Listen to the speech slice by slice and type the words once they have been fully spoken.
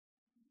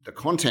The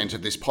content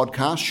of this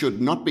podcast should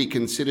not be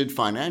considered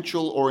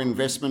financial or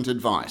investment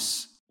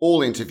advice.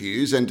 All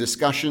interviews and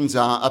discussions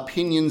are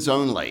opinions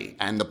only,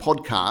 and the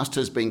podcast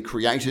has been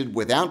created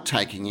without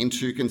taking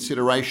into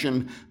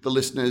consideration the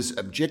listener's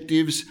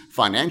objectives,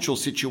 financial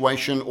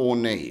situation, or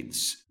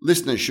needs.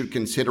 Listeners should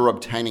consider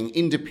obtaining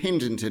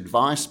independent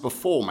advice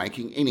before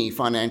making any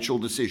financial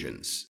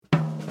decisions.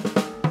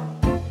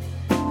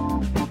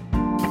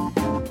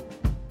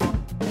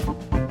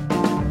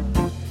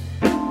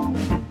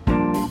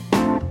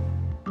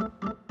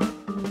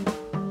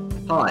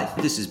 Hi,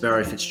 this is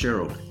Barry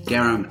Fitzgerald,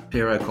 Garum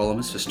Pero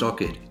columnist for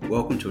Stockhead.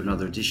 Welcome to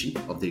another edition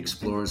of the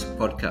Explorers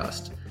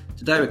podcast.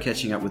 Today we're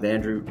catching up with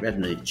Andrew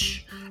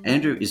Radnich.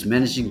 Andrew is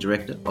Managing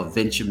Director of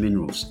Venture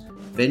Minerals.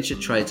 Venture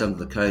trades under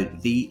the code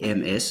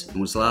VMS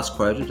and was last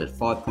quoted at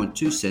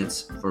 5.2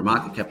 cents for a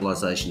market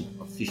capitalisation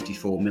of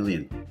 54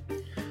 million.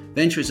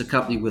 Venture is a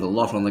company with a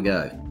lot on the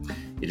go.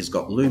 It has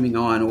got looming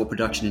iron ore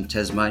production in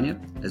Tasmania,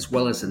 as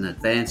well as an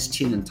advanced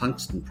tin and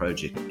tungsten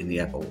project in the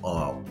Apple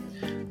Isle.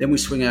 Then we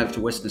swing over to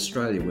Western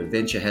Australia, where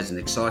Venture has an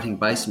exciting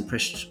base and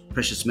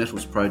precious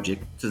metals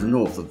project to the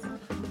north of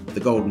the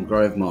Golden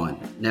Grove mine,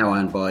 now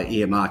owned by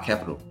EMR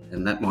Capital,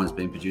 and that mine's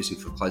been producing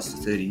for close to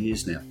 30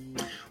 years now.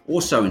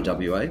 Also in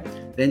WA,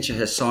 Venture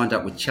has signed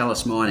up with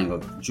Chalice Mining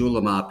of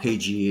Julimar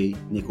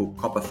PGE nickel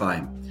copper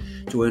fame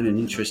to earn an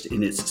interest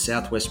in its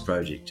Southwest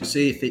project to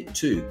see if it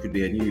too could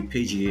be a new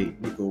PGE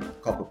nickel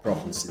copper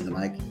province in the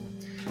making.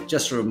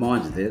 Just a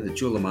reminder there that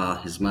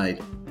Julimar has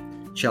made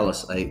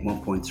Chalice a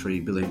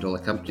 $1.3 billion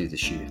company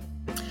this year.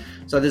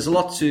 So there's a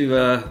lot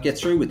to get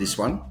through with this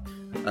one,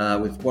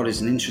 with what is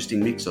an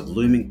interesting mix of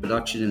looming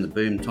production in the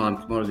boom time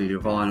commodity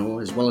of iron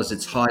ore, as well as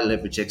its high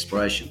leverage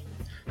exploration.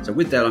 So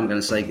with that, I'm going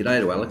to say good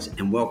day to Alex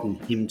and welcome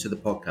him to the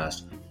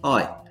podcast.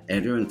 Hi,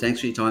 Andrew, and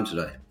thanks for your time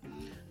today.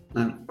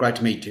 Great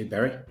to meet you,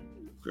 Barry.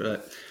 Great.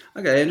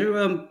 Okay,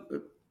 Andrew,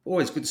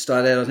 always good to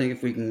start out, I think,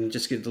 if we can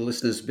just give the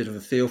listeners a bit of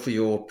a feel for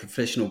your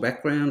professional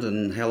background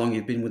and how long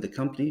you've been with the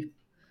company.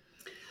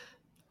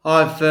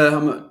 I'm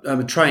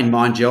a trained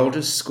mine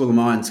geologist, School of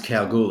Mines,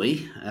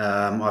 Kalgoorlie.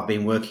 I've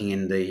been working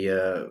in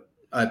the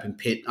open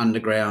pit,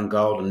 underground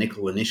gold and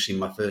nickel initially in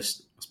my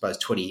first,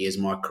 20 years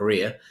of my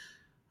career.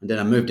 And then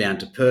I moved down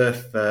to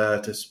Perth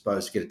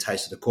to get a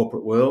taste of the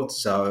corporate world.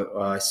 So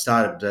I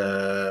started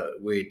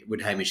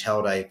with Hamish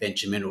Halliday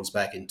Venture Minerals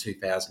back in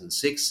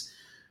 2006.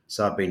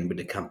 So I've been with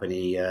the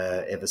company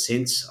ever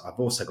since. I've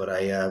also got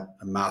a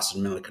Master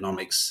in Mineral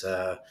Economics,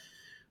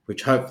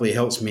 which hopefully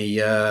helps me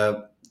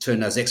turn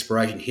those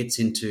exploration hits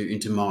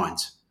into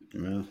mines.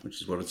 Well,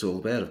 which is what it's all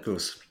about, of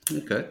course.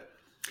 Okay.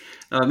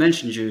 I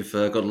mentioned you've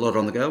got a lot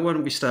on the go. Why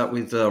don't we start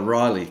with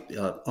Riley,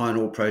 iron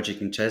ore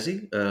project in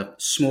Tassie.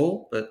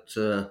 Small, but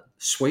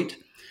sweet.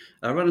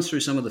 Run us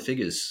through some of the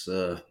figures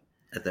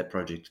at that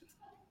project.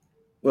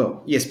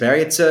 Well, yes,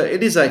 Barry. It's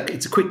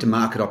a quick to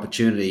market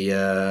opportunity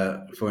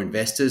for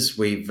investors.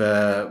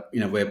 We're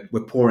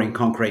pouring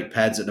concrete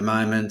pads at the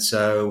moment,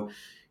 so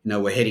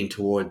we're heading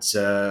towards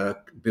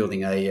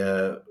building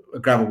a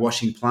gravel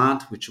washing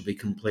plant, which will be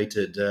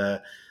completed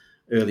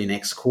early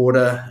next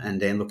quarter, and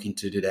then looking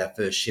to do our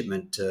first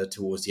shipment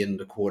towards the end of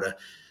the quarter.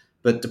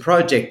 But the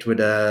project with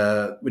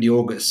the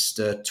August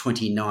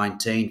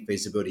 2019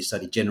 feasibility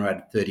study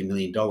generated $30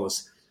 million.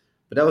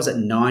 But that was at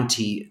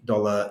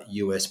 $90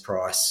 US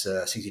price,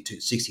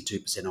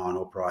 62% iron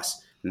ore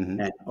price. Mm-hmm.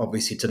 And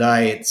obviously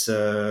today it's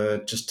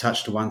just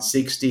touched to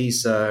 160.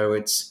 So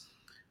it's,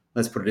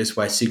 let's put it this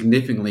way,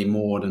 significantly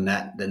more than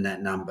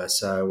that number.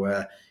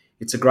 So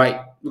it's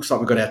looks like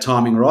we've got our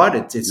timing right.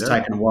 It's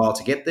taken a while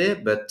to get there,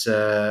 but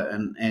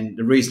and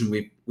the reason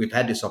we've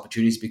had this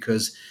opportunity is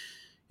because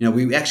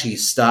we actually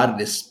started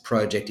this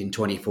project in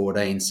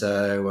 2014.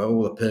 So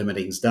all the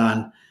permitting's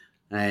done,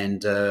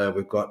 and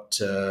we've got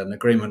an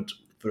agreement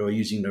for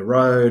using the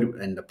road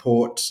and the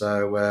port.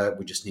 So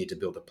we just need to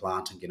build a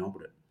plant and get on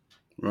with it.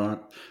 Right.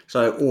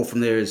 So all from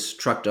there is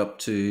trucked up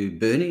to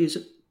Burnie, is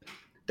it?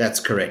 That's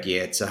correct.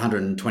 Yeah, it's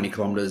 120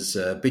 kilometres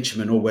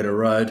bitumen all-weather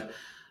road.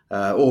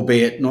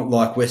 Albeit not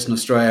like Western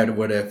Australia,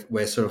 where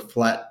we're sort of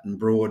flat and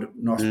broad,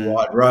 nice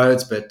wide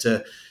roads, but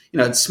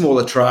it's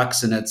smaller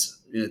trucks and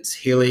it's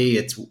hilly,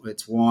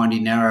 it's windy,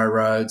 narrow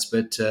roads,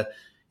 but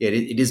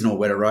it is an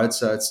all-weather road,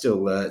 so it's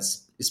still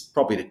it's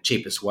probably the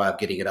cheapest way of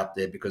getting it up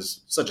there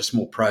because it's such a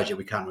small project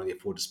we can't really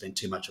afford to spend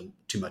too much on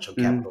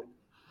capital.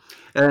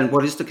 And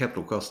what is the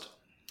capital cost?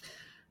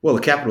 Well,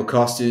 the capital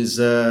cost is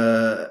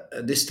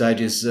at this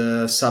stage is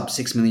sub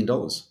 $6 million.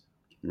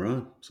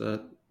 Right.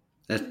 So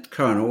at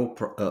current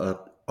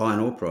iron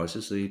ore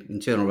prices, the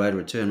internal rate of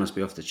return must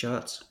be off the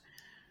charts.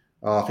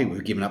 I think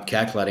we've given up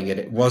calculating it.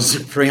 It was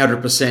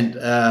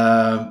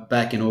 300%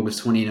 back in August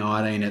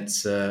 2019.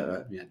 It's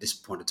at this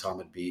point in time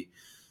it'd be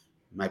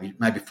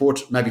maybe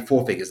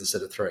four figures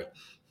instead of three.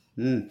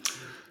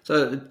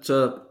 So it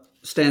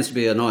stands to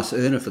be a nice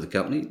earner for the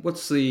company.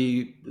 What's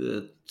the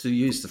to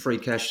use the free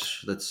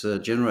cash that's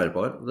generated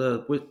by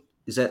it?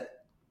 Is that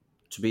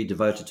to be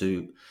devoted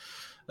to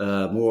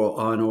more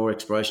iron ore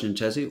exploration in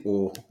Tassie,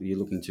 or are you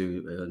looking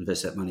to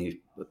invest that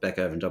money back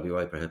over in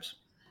WA perhaps?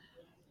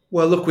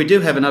 Well, look, we do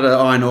have another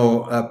iron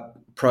ore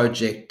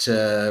project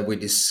we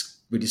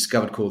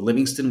discovered called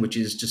Livingston, which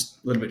is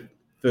just a little bit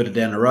further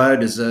down the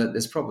road.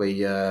 There's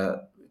probably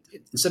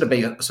instead of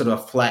being a sort of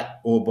a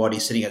flat ore body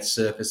sitting at the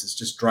surface, it's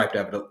just draped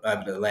over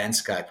the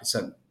landscape.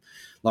 So,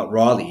 like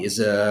Riley is,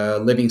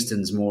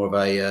 Livingston's more of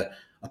a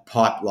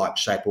pipe-like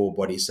shape ore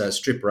body. So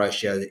strip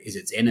ratio is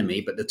its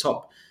enemy, but the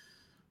top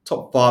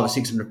 500,000 or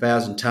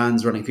 600,000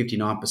 tonnes running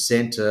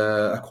 59%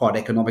 are quite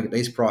economic at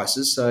these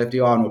prices. So if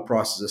the iron ore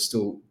prices are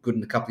still good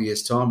in a couple of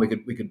years' time, we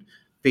could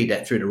feed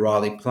that through the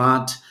Riley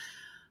plant.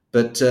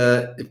 But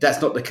if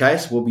that's not the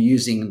case, we'll be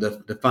using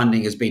the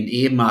funding has been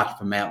earmarked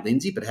for Mount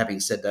Lindsay. But having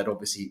said that,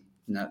 obviously,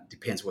 it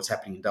depends what's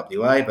happening in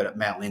WA. But at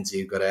Mount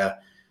Lindsay, we've got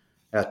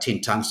our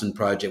tin tungsten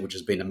project, which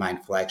has been the main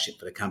flagship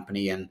for the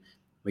company, and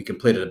we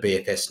completed a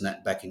BFS in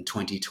that back in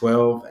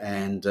 2012,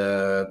 and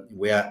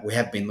we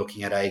have been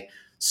looking at a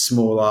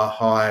smaller,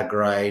 higher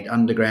grade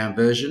underground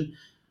version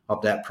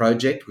of that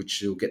project,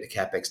 which will get the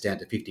capex down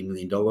to $50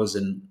 million.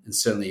 And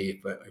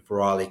certainly if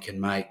Riley can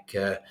make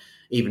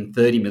even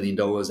 $30 million,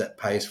 that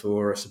pays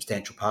for a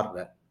substantial part of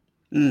that.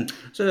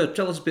 So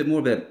tell us a bit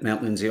more about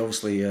Mount Lindsay.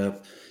 Obviously,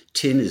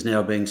 tin is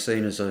now being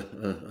seen as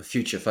a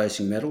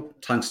future-facing metal.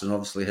 Tungsten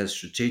obviously has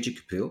strategic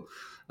appeal.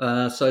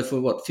 So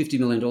for $50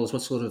 million,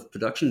 what sort of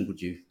production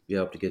would you be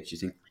able to get, do you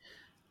think?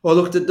 Well,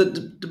 look,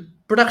 the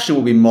production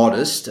will be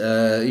modest.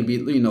 It'd be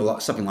like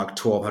something like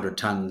 1,200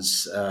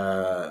 tonnes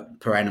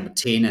per annum of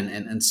tin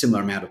and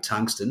similar amount of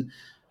tungsten.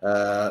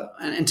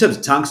 And in terms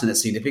of tungsten,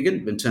 it's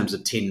significant. In terms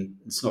of tin,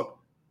 it's not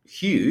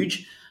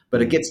huge,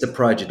 but it gets the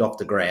project off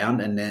the ground,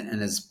 and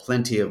there's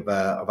plenty of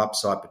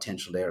upside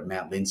potential there at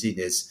Mount Lindsay.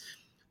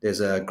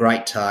 There's a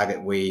great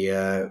target we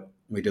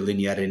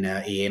delineated in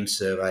our EM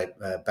survey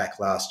back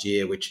last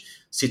year, which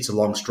sits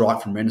along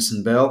strike from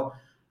Renison Bell.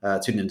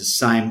 It's in the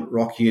same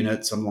rock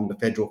units along the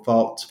Federal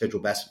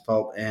Bassett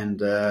Fault, and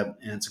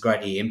it's a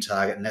great EM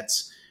target. And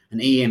that's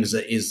an EM is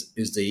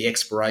the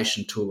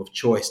exploration tool of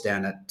choice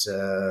down at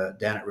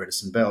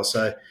Renison Bell.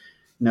 So,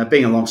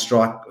 being along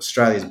strike,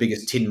 Australia's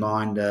biggest tin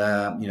mine,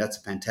 that's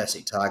a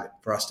fantastic target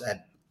for us to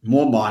add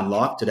more mine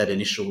life to that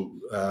initial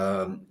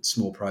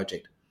small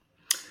project.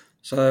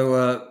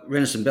 So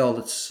Renison Bell,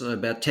 that's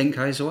about 10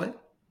 k's away.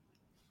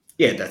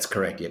 Yeah, that's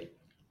correct. Yeah.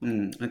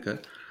 Okay,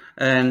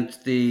 and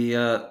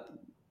the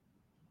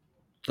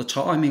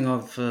timing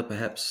of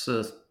perhaps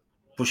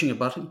pushing a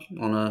button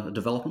on a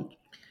development?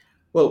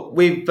 Well,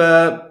 we've,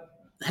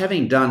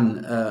 having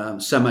done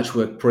so much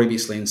work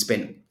previously and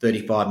spent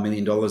 $35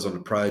 million on a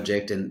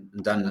project and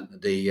done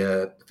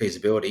the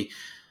feasibility,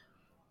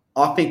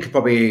 I think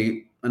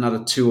probably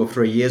another 2 or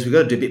 3 years, we've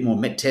got to do a bit more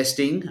met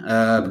testing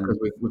because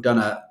we've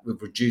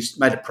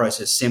made the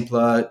process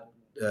simpler,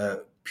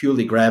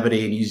 purely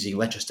gravity and using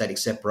electrostatic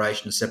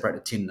separation to separate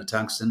the tin and the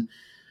tungsten.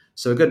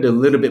 So we've got to do a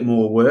little bit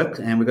more work,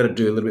 and we've got to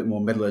do a little bit more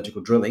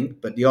metallurgical drilling.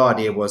 But the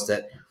idea was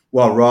that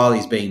while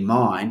Riley's being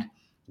mined,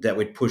 that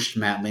we'd push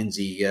Mount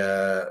Lindsay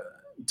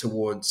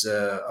towards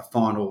a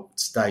final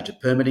stage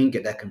of permitting,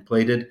 get that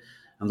completed,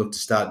 and look to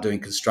start doing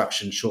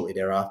construction shortly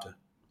thereafter.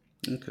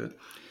 Okay.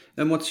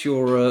 And what's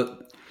your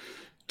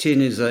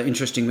tin is an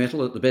interesting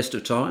metal at the best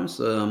of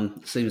times.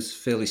 Seems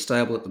fairly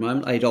stable at the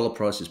moment. $8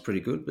 price is pretty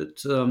good.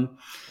 But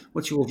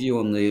what's your view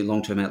on the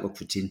long-term outlook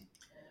for tin?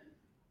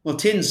 Well,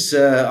 tin's,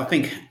 I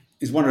think,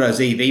 is one of those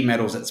EV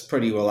metals that's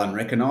pretty well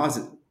unrecognised.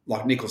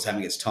 Like nickel's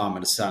having its time in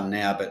the sun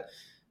now, but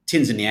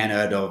tin's in the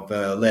anode of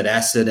lead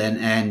acid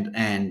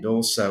and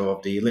also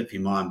of the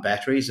lithium-ion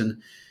batteries.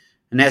 And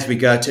as we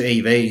go to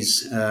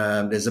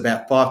EVs, there's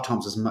about 5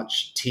 times as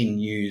much tin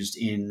used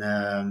in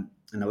an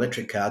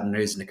electric car than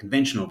there is in a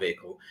conventional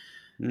vehicle.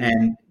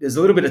 And there's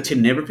a little bit of tin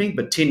in everything,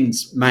 but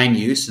tin's main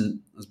use, and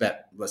it's about,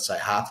 let's say,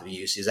 half of the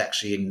use, is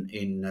actually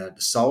in the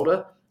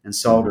solder. And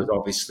solder is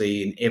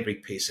obviously in every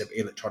piece of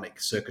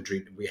electronic circuitry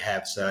that we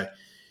have. So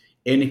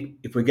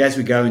as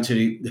we go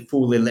into the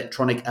full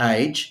electronic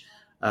age,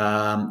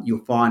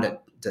 you'll find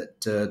that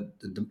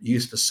the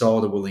use for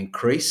solder will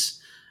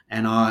increase.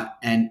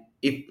 And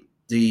if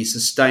the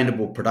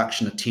sustainable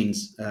production of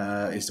tins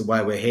is the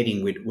way we're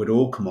heading with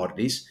all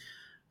commodities,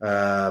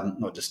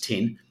 not just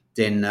tin,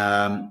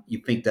 then you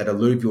think that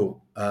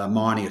alluvial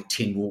mining of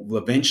tin will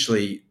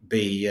eventually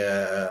be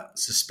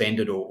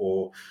suspended,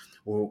 or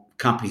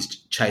companies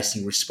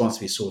chasing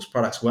responsibly sourced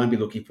products won't be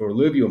looking for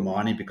alluvial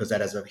mining because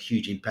that has a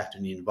huge impact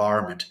on the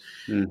environment.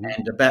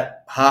 And about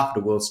half of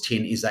the world's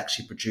tin is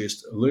actually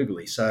produced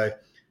alluvially. So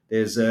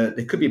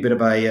there could be a bit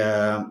of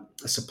a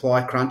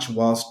supply crunch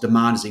whilst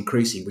demand is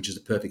increasing, which is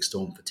the perfect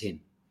storm for tin.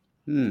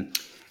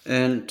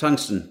 And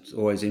tungsten is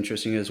always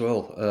interesting as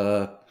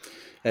well.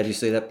 How do you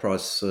see that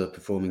price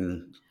performing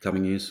in the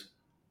coming years?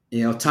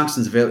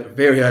 Tungsten's a very,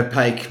 very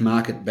opaque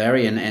market,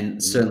 Barry,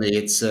 and certainly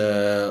it's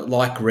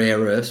like rare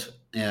earth.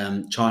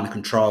 China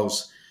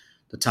controls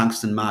the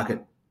tungsten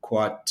market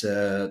quite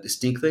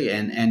distinctly,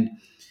 and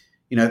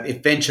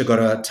if Venture got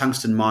a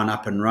tungsten mine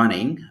up and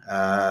running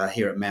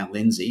here at Mount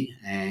Lindsay,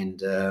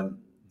 and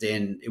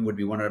then it would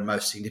be one of the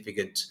most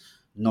significant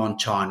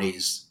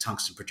non-Chinese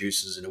tungsten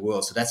producers in the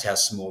world. So that's how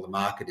small the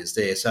market is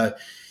there. So,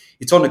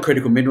 it's on the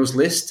critical minerals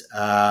list,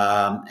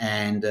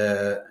 and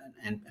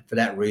for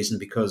that reason,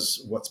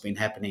 because what's been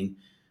happening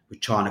with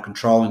China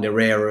controlling the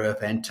rare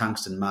earth and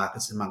tungsten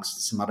markets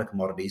amongst some other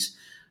commodities,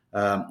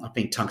 I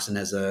think tungsten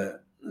has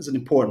an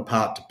important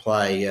part to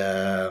play,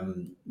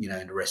 in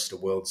the rest of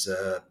the world's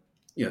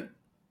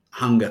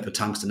hunger for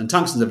tungsten. And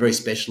tungsten is a very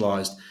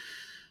specialised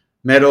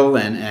metal,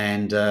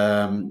 and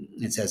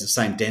it has the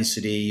same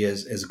density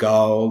as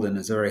gold, and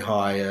it's a very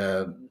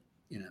high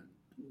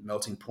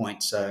melting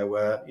point.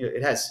 So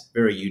it has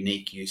very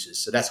unique uses.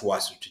 So that's why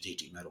it's a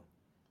strategic metal.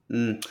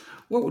 Mm.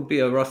 What would be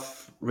a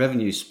rough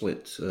revenue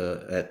split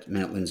at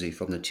Mount Lindesay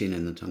from the tin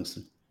and the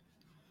tungsten?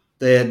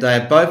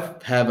 They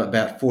both have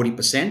about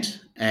 40%,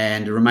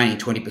 and the remaining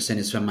 20%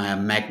 is from a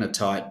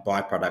magnetite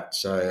byproduct,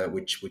 so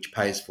which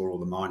pays for all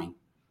the mining.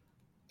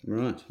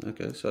 Right.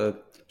 Okay. So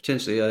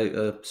potentially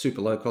a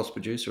super low cost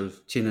producer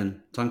of tin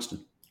and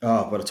tungsten.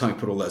 Oh, by the time you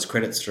put all those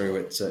credits through,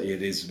 it's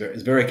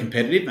very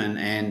competitive,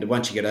 and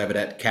once you get over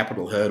that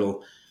capital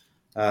hurdle,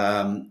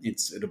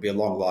 it'll be a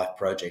long life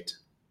project.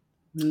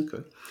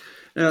 Okay.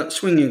 Now,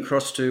 swinging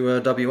across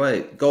to WA,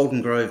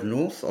 Golden Grove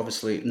North,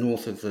 obviously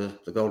north of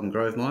the Golden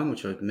Grove mine,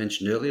 which I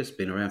mentioned earlier. It's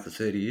been around for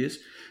 30 years.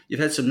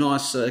 You've had some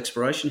nice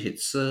exploration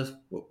hits.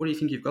 What do you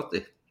think you've got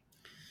there?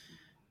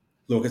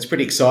 Look, it's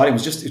pretty exciting.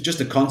 It's just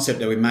a concept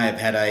that we may have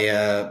had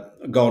a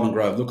Golden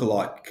Grove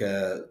lookalike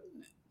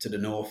to the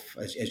north,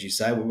 as you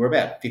say. We're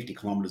about 50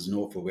 kilometres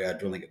north where we are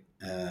drilling.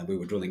 We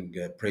were drilling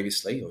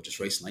previously, or just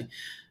recently,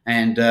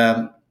 and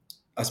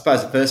I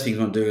suppose the first thing you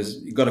want to do is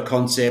you've got a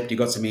concept, you've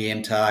got some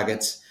EM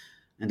targets,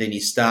 and then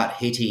you start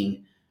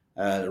hitting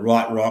the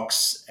right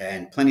rocks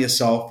and plenty of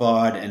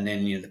sulfide, and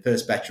then the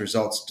first batch of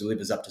results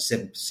delivers up to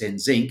 7%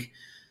 zinc.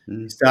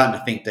 You're starting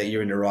to think that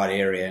you're in the right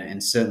area,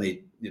 and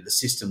certainly the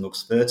system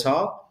looks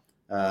fertile,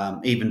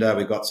 even though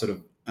we got sort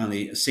of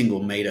only a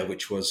single metre,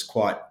 which was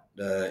quite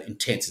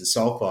intense in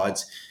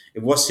sulfides.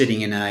 It was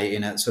sitting in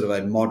a sort of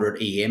a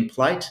moderate EM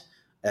plate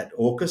at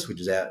Orcus, which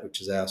is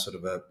our sort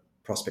of a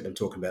prospect I'm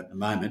talking about at the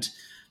moment.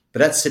 But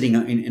that's sitting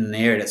in an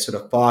area that's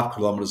sort of 5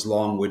 kilometres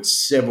long with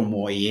several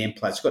more EM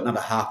plates. We've got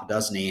another half a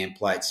dozen EM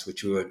plates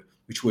which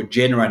were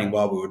generating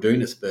while we were doing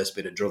this first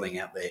bit of drilling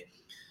out there,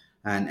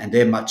 and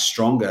they're much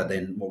stronger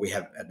than what we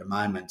have at the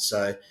moment.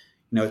 So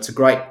we've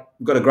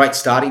got a great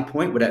starting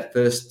point with that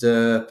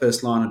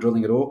first line of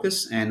drilling at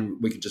Orcus,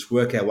 and we can just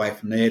work our way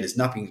from there. There's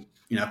nothing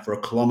for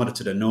a kilometre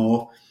to the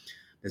north.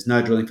 There's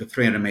no drilling for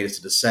 300 metres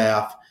to the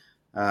south.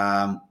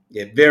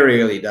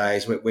 Very early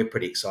days. We're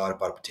pretty excited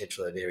by the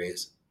potential of that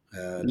areas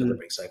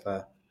delivering so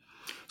far.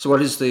 So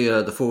what is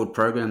the forward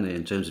program there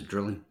in terms of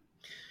drilling?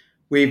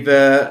 We've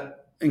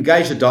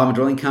engaged a diamond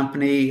drilling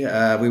company.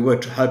 We were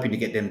hoping to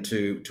get them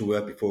to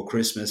work before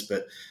Christmas,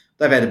 but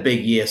they've had a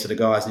big year, so the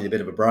guys need a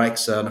bit of a break.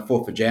 So on the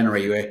 4th of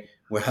January,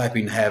 we're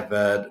hoping to have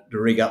the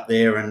rig up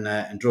there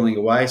and drilling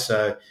away.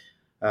 So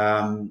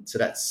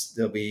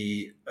there'll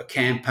be a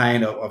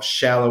campaign of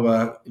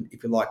shallower,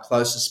 if you like,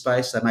 closer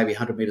space, so maybe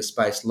 100-metre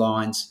space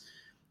lines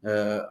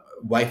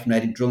away from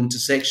that drill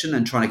intersection,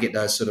 and trying to get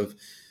those sort of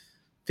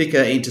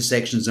thicker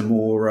intersections and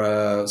more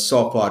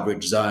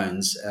sulfide-rich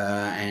zones.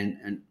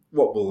 And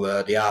what will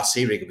the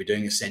RC rig will be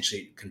doing,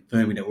 essentially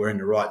confirming that we're in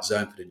the right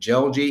zone for the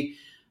geology.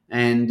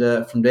 And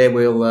from there,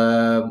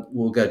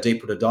 we'll go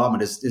deeper to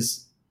diamond.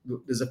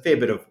 There's a fair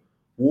bit of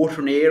water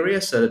in the area,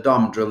 so the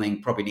diamond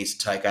drilling probably needs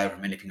to take over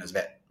from anything that's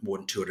about more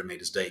than 200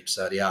 metres deep.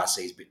 So the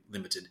RC is a bit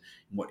limited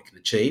in what it can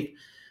achieve.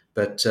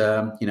 But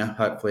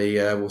hopefully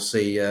we'll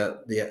see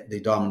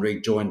the diamond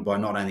rig joined by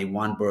not only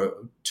one but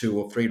 2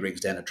 or 3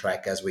 rigs down the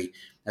track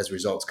as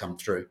results come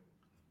through.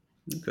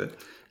 Okay.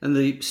 And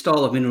the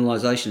style of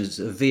mineralisation is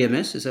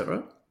VMS, is that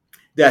right?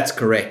 That's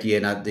correct. Yeah.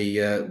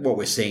 No, what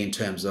we're seeing in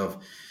terms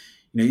of,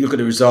 you look at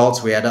the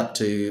results, we had up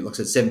to, like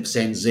I said,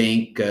 7%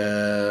 zinc,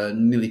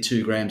 nearly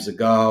 2 grams of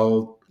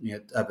gold,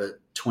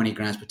 over 20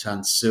 grams per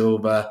tonne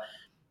silver,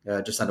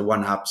 just under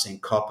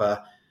 1.5%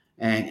 copper,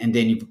 and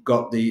then you've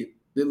got the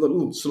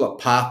little sort of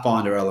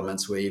pathfinder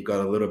elements where you've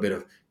got a little bit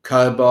of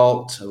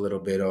cobalt, a little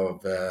bit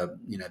of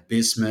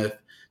bismuth,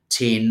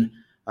 tin.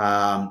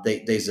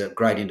 These are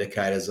great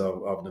indicators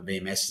of the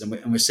VMSs,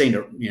 and we're seeing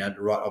the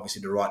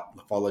right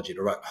lithology,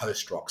 the right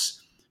host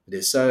rocks for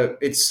this. So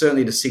it's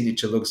certainly the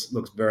signature looks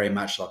very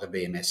much like a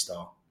VMS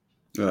style.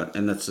 Right,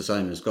 and that's the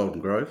same as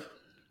Golden Grove.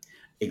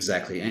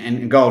 Exactly,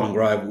 and Golden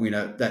Grove,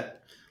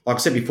 that, like I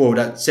said before,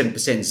 that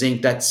 7%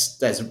 zinc.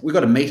 That's we've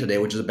got a metre there,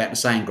 which is about the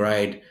same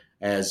grade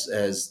as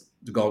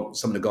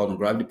some of the Golden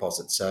Grove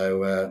deposits. So,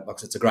 like I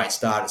said, it's a great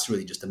start. It's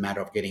really just a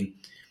matter of getting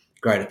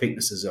greater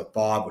thicknesses of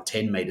 5 or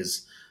 10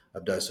 metres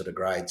of those sort of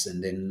grades,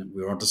 and then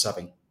we're onto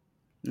something.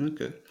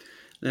 Okay.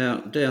 Now,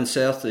 down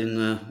south in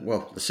the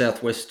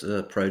Southwest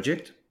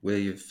project, where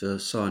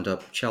you've signed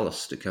up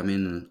Chalice to come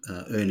in and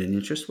earn an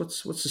interest,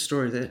 what's the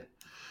story there?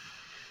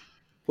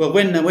 Well,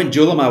 when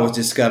Julimar was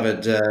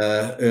discovered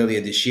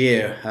earlier this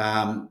year,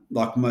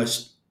 like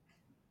most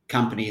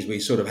companies, we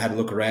sort of had a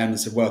look around and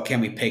said, well, can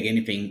we peg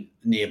anything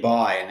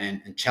nearby?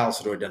 And Chalice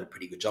had already done a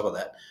pretty good job of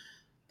that.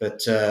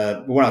 But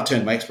when I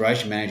turned to my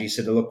exploration manager, he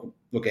said, look,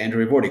 look,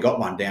 Andrew, we've already got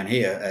one down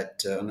here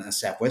at on the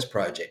Southwest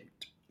project.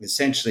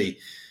 Essentially,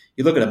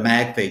 you look at a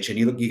mag feature and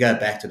you go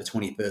back to the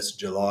 21st of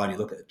July and you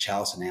look at the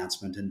Chalice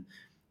announcement, and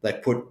they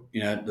put,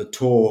 the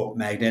Tor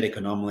magnetic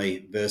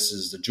anomaly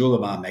versus the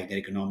Julimar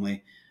magnetic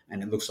anomaly,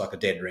 and it looks like a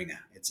dead ringer.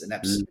 It's an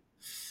absolute,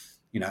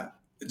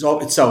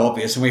 it's so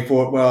obvious. And we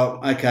thought, well,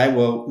 okay,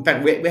 well, in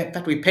fact,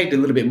 we pegged a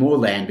little bit more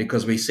land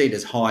because we see it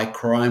as high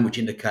chrome, which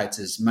indicates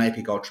as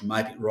mafic,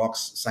 ultramafic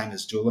rocks, same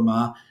as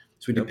Julimar.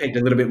 So we pegged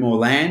a little bit more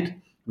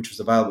land, which was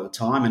available at the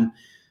time, and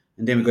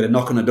then we got a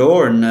knock on the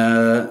door, and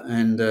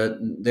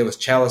there was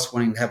Chalice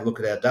wanting to have a look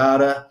at our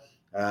data,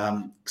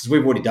 because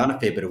we've already done a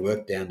fair bit of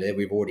work down there.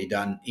 We've already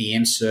done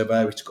EM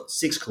survey, which has got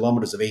 6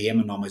 kilometres of EM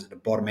anomalies at the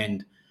bottom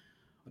end,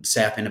 the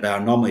south end of our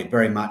anomaly,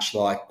 very much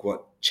like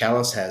what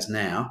Chalice has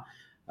now.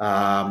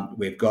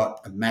 We've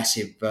got a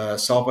massive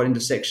sulfide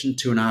intersection,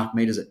 2.5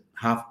 metres at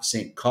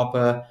 0.5%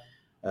 copper,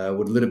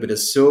 with a little bit of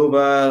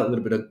silver, a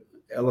little bit of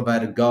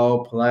elevated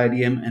gold,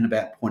 palladium, and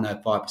about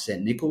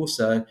 0.05% nickel.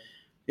 So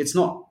it's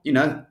not,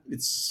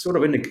 it's sort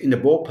of in the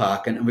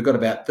ballpark, and we've got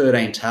about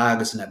 13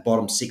 targets in that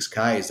bottom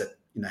 6Ks that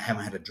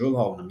haven't had a drill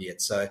hole in them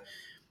yet. So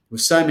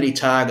with so many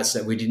targets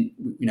that we didn't,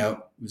 it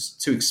was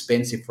too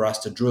expensive for us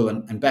to drill.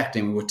 And back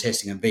then we were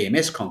testing a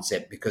VMS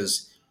concept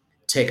because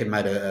Tech had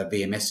made a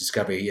VMS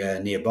discovery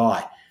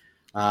nearby.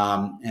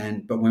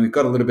 But when we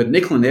got a little bit of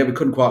nickel in there, we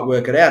couldn't quite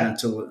work it out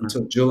until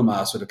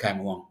Julimar sort of came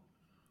along.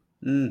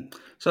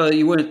 So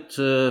you weren't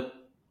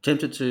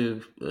tempted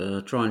to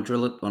try and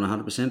drill it on a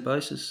 100%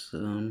 basis?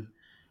 We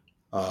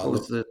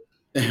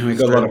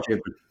got a lot of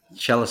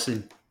Chalice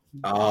in.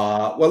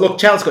 Well, look,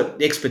 Chalice got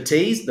the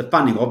expertise, the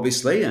funding,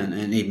 obviously,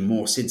 and even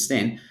more since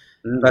then.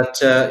 But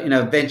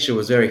Venture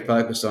was very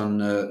focused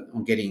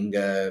on getting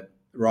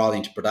Riley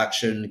into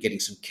production, getting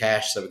some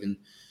cash, so we can,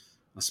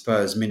 I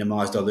suppose,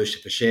 minimise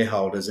dilution for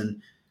shareholders.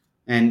 And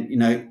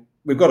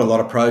we've got a lot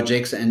of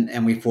projects,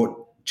 and we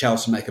thought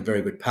Chalice would make a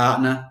very good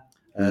partner.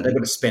 They've got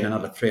to spend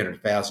another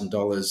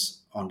 $300,000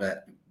 on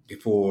that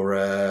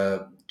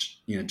before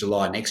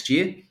July next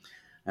year.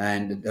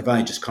 And they've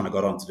only just kind of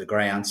got onto the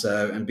ground.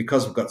 So, and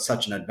because we've got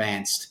such an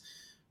advanced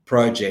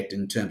project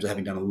in terms of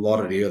having done a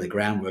lot of the early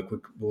groundwork,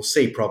 we'll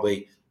see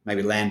probably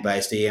maybe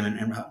land-based EM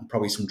and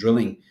probably some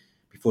drilling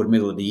before the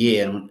middle of the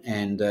year.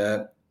 And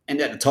at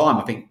the time,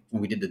 I think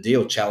when we did the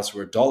deal, Chalice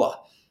were $1,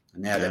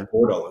 and now they're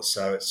 $4.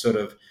 So it's sort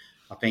of,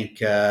 I think,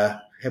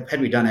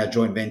 had we done our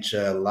joint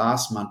venture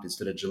last month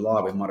instead of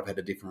July, we might have had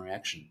a different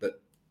reaction.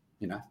 But,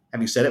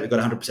 having said it, we've got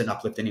 100%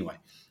 uplift anyway.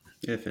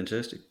 Yeah,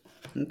 fantastic.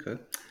 Okay.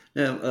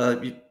 Now,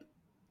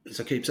 as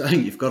I keep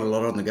saying, you've got a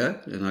lot on the go,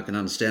 and I can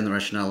understand the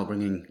rationale of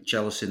bringing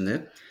Chalice in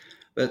there.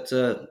 But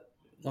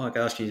like I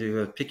asked you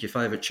to pick your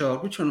favourite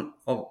child, which one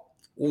of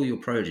all your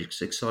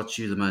projects excites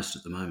you the most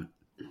at the moment?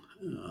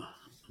 I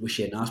wish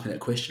you hadn't asked me that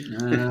question.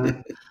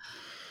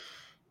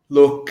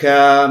 Look,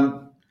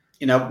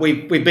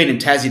 we've been in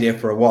Tassie there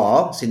for a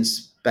while,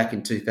 since back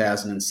in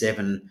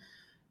 2007,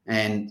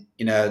 and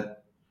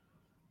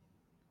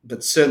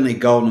but certainly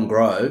Golden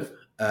Grove.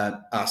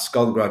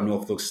 Golden Grove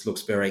North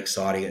looks very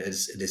exciting at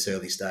this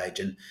early stage,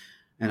 and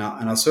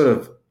I sort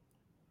of,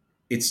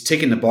 it's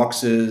ticking the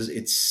boxes.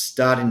 It's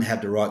starting to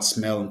have the right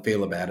smell and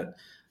feel about it,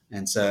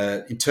 and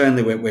so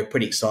internally we're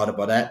pretty excited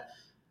by that.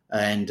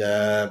 And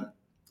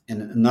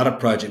another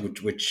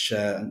project which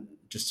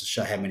just to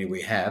show how many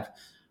we have,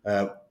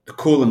 the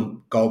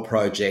Coolum Gold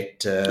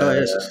Project.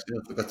 Yes, I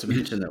forgot to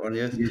mention that one.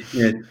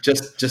 Yeah,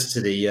 just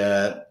to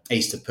the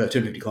east of Perth,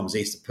 250 kilometres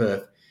east of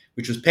Perth,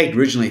 which was pegged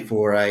originally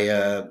for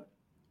a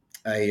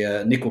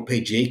nickel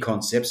PGE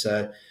concept,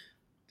 so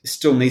it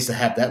still needs to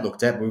have that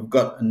looked at. We've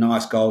got a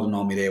nice gold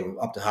anomaly there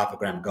with up to 0.5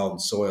 gram of gold in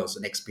soils,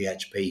 an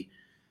XPHP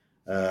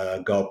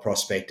gold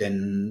prospect,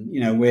 and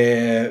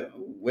we're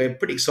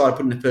pretty excited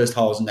putting the first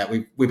holes in that.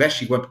 We've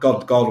actually got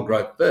Golden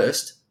Grove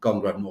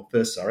North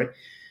first,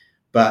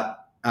 but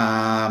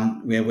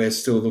we're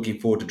still looking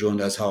forward to drilling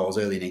those holes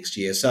early next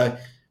year. So,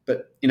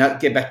 but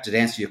get back to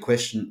answer your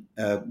question.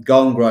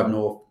 Golden Grove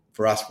North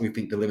for us, we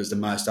think delivers the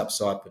most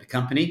upside for the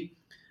company.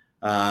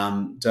 We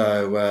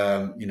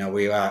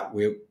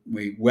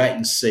wait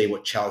and see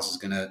what Chalice is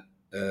going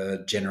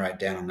to generate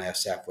down on our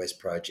Southwest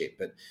project,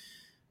 but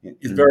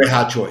it's a very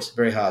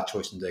hard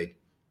choice indeed.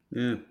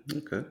 Yeah,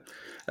 okay.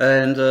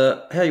 And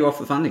how are you off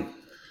for funding?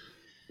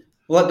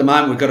 Well, at the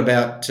moment we've got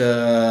about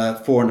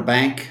 4 in the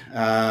bank.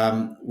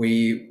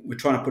 We're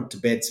trying to put to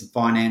bed some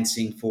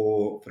financing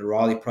for the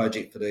Riley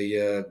project for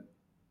the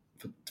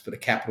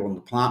capital and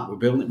the plant we're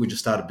building. We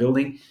just started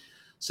building,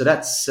 so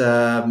that's.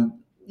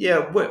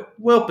 We're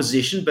well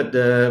positioned, but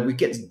we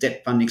get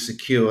debt funding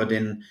secured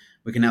and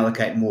we can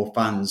allocate more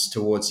funds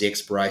towards the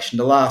exploration.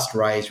 The last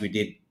raise we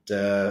did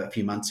a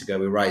few months ago,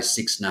 we raised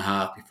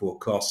 6.5 before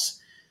costs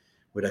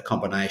with a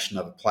combination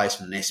of a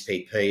placement and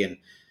SPP,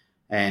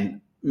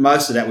 and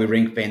most of that we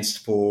ring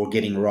fenced for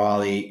getting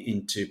Riley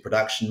into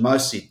production,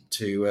 mostly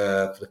for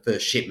the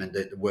first shipment,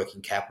 the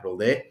working capital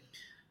there.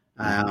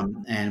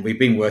 And we've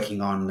been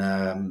working on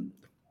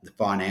the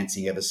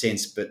financing ever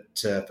since, but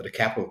for the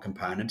capital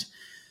component.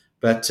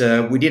 But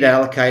we did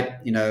allocate,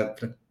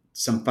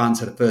 some funds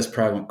had a first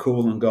program at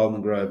Cool and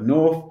Golden Grove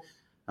North.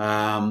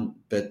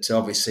 But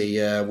obviously,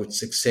 with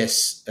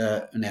success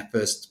in our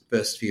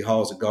first few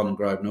holes at Golden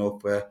Grove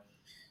North,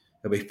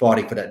 they'll be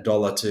fighting for that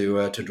dollar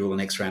to drill the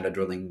next round of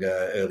drilling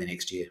early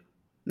next year.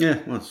 Yeah,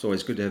 well, it's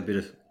always good to have a bit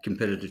of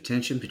competitive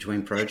tension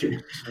between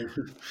projects.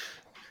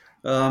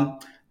 All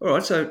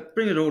right, so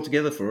bring it all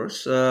together for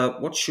us.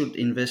 What should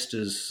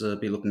investors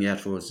be looking out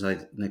for, say,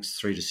 the next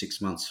 3 to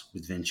 6 months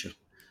with venture?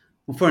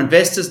 Well, for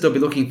investors, they'll be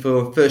looking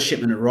for first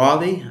shipment at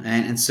Riley,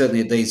 and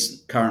certainly at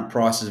these current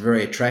prices,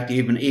 very attractive.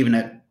 Even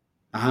at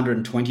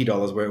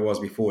 $120 where it was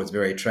before, it's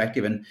very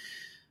attractive.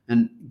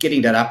 And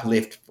getting that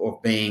uplift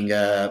of being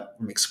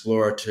from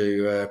explorer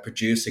to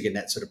producer, getting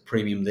that sort of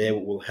premium there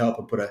will help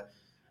and put a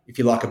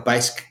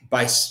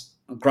base,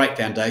 great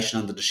foundation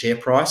under the share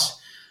price.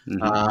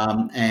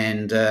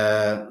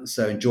 Mm-hmm.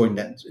 So enjoyed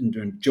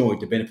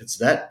the benefits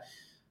of that.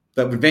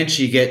 But with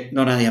venture, you get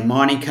not only a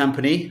mining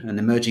company, an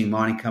emerging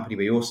mining company,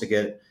 but you also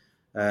get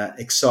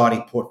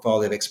exciting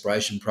portfolio of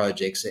exploration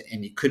projects,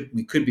 and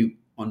we could be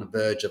on the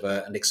verge of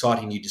an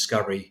exciting new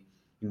discovery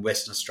in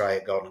Western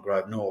Australia, Golden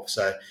Grove North.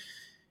 So,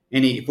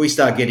 if we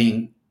start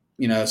getting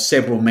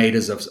several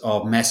meters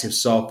of massive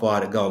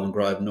sulfide at Golden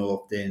Grove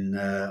North, then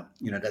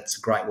that's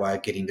a great way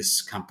of getting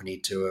this company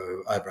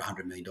to over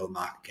 $100 million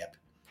market cap.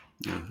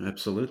 Yeah,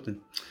 absolutely.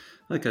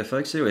 Okay,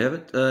 folks, there we have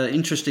it.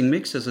 Interesting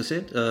mix, as I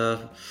said.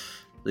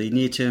 The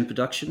near-term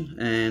production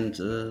and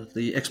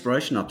the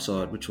exploration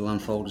upside, which will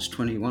unfold as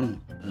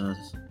 21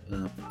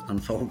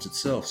 unfolds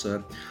itself.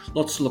 So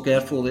lots to look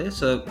out for there.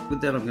 So with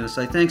that, I'm going to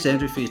say thanks,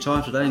 Andrew, for your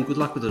time today, and good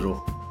luck with it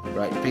all.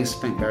 Great. Thanks,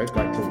 Barry.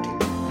 Great talking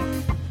to you.